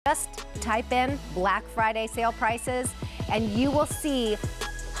Just type in Black Friday sale prices and you will see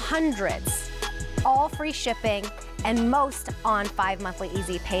hundreds, all free shipping, and most on 5 monthly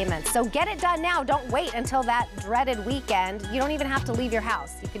easy payments. So get it done now. Don't wait until that dreaded weekend. You don't even have to leave your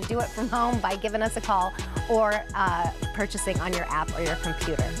house. You can do it from home by giving us a call or purchasing on your app or your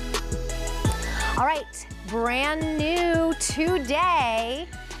computer. All right, brand new today,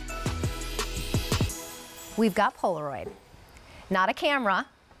 we've got Polaroid, not a camera.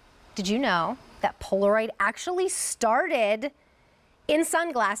 Did you know that Polaroid actually started in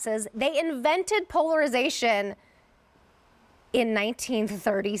sunglasses? They invented polarization in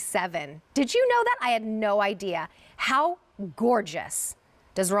 1937. Did you know that? I had no idea. How gorgeous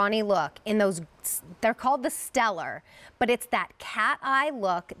does Ronnie look in those? They're called the Stellar, but it's that cat eye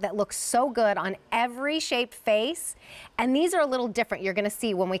look that looks so good on every shaped face. And these are a little different. You're gonna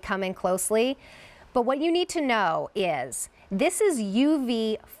see when we come in closely. But what you need to know is this is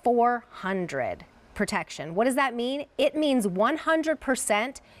UV 400 protection. What does that mean? It means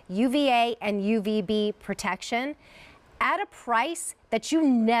 100% UVA and UVB protection at a price that you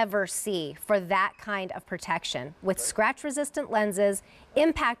never see for that kind of protection. With scratch-resistant lenses,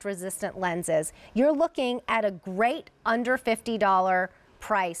 impact-resistant lenses, you're looking at a great under $50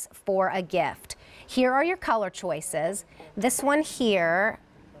 price for a gift. Here are your color choices. This one here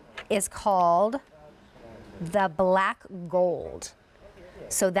is called the Black Gold.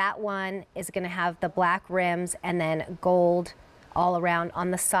 So that one is going to have the black rims and then gold all around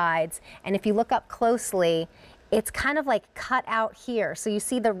on the sides. And if you look up closely, it's kind of like cut out here. So you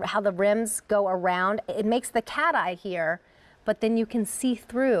see how the rims go around. It makes the cat eye here, but then you can see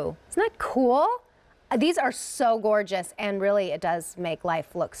through. Isn't that cool? These are so gorgeous, and really it does make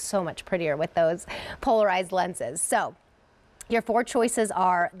life look so much prettier with those polarized lenses. So your four choices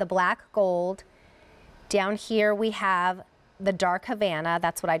are the Black Gold. Down here we have the Dark Havana,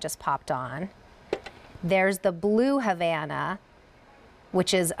 that's what I just popped on. There's the Blue Havana,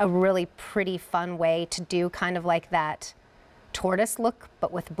 which is a really pretty fun way to do kind of like that tortoise look,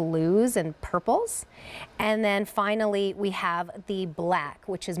 but with blues and purples. And then finally we have the Black,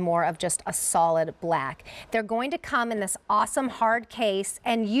 which is more of just a solid black. They're going to come in this awesome hard case,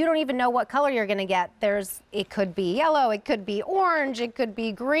 and you don't even know what color you're gonna get. It could be yellow, it could be orange, it could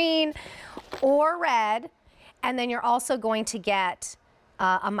be green or red. And then you're also going to get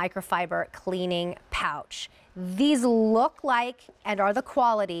a microfiber cleaning pouch. These look like and are the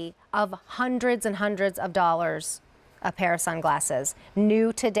quality of hundreds and hundreds of dollars a pair of sunglasses.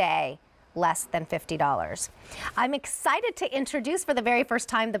 New today, less than $50. I'm excited to introduce for the very first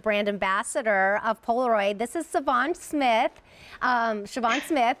time the brand ambassador of Polaroid. This is Siobhan Smith. Siobhan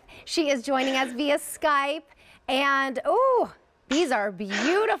Smith. She is joining us via Skype. And, oh, these are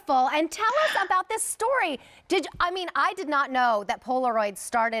beautiful. And tell us about this story. I did not know that Polaroid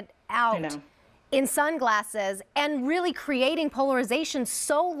started out in sunglasses and really creating polarization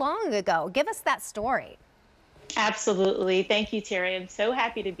so long ago. Give us that story. Absolutely. Thank you, Terry. I'm so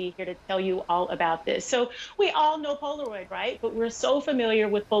happy to be here to tell you all about this. So we all know Polaroid, right? But we're so familiar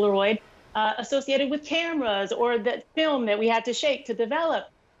with Polaroid associated with cameras or that film that we had to shake to develop.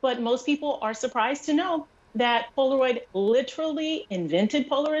 But most people are surprised to know that Polaroid literally invented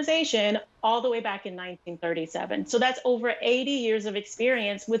polarization all the way back in 1937. So that's over 80 years of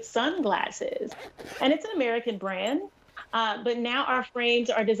experience with sunglasses. And it's an American brand. But now our frames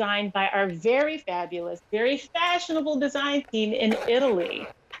are designed by our very fabulous, very fashionable design team in Italy.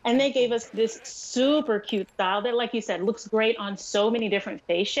 And they gave us this super cute style that, like you said, looks great on so many different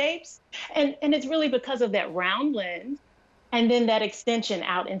face shapes. And it's really because of that round lens and then that extension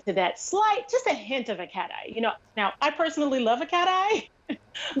out into that slight, just a hint of a cat eye. Now I personally love a cat eye,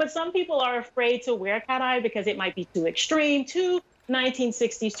 but some people are afraid to wear cat eye because it might be too extreme, too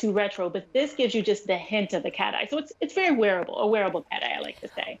 1960s, too retro, but this gives you just the hint of the cat eye. So it's very wearable, a wearable cat eye, I like to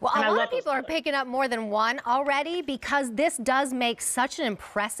say. Well, a lot of people are picking up more than one already because this does make such an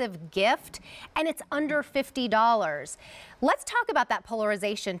impressive gift, and it's under $50. Let's talk about that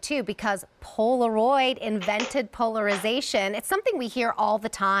polarization too, because Polaroid invented polarization. It's something we hear all the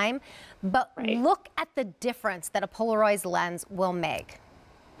time, but look at the difference that a polarized lens will make.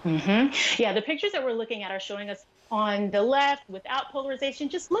 Yeah, the pictures that we're looking at are showing us on the left without polarization.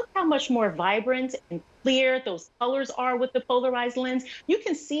 Just look how much more vibrant and clear those colors are with the polarized lens. You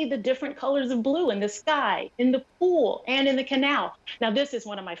can see the different colors of blue in the sky, in the pool, and in the canal. Now, this is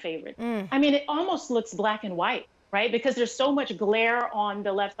one of my favorites. I mean, it almost looks black and white, right? Because there's so much glare on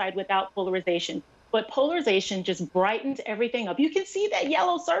the left side without polarization. But polarization just brightens everything up. You can see that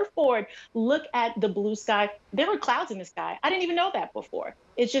yellow surfboard. Look at the blue sky. There were clouds in the sky. I didn't even know that before.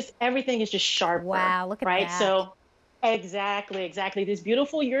 It's just, everything is just sharper. Wow, look at that. So Exactly, exactly. This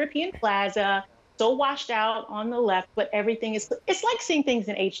beautiful European plaza, so washed out on the left, but everything is, it's like seeing things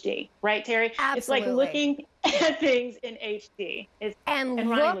in HD, right, Terry? It's like Absolutely. looking at things in HD. And And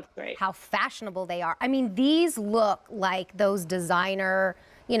Ronnie look looks great. how fashionable they are. I mean, these look like those designer,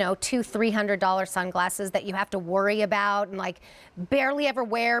 you know, $200-300 sunglasses that you have to worry about and like barely ever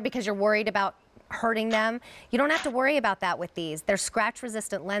wear because you're worried about hurting them. You don't have to worry about that with these. They're scratch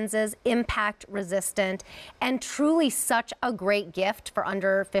resistant lenses, impact resistant, and truly such a great gift for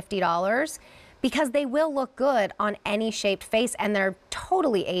under $50 because they will look good on any shaped face and they're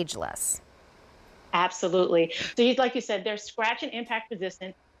totally ageless. Absolutely. So you, like you said, they're scratch and impact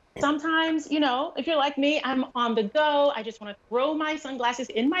resistant. Sometimes, you know, if you're like me, I'm on the go. I just want to throw my sunglasses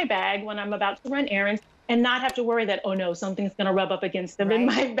in my bag when I'm about to run errands and not have to worry that, oh no, something's going to rub up against them in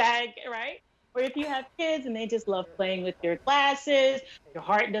Right? my bag, right? Or if you have kids and they just love playing with your glasses, your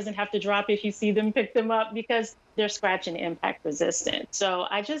heart doesn't have to drop if you see them pick them up because they're scratch and impact resistant. So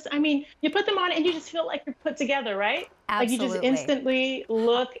I mean, you put them on and you just feel like you're put together, right? Like you just Absolutely. instantly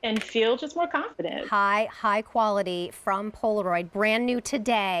look and feel just more confident. High quality from Polaroid, brand new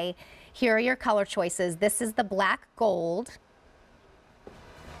today. Here are your color choices. This is the black gold.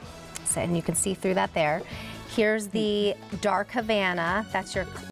 So, and you can see through that there. Here's the dark Havana. That's your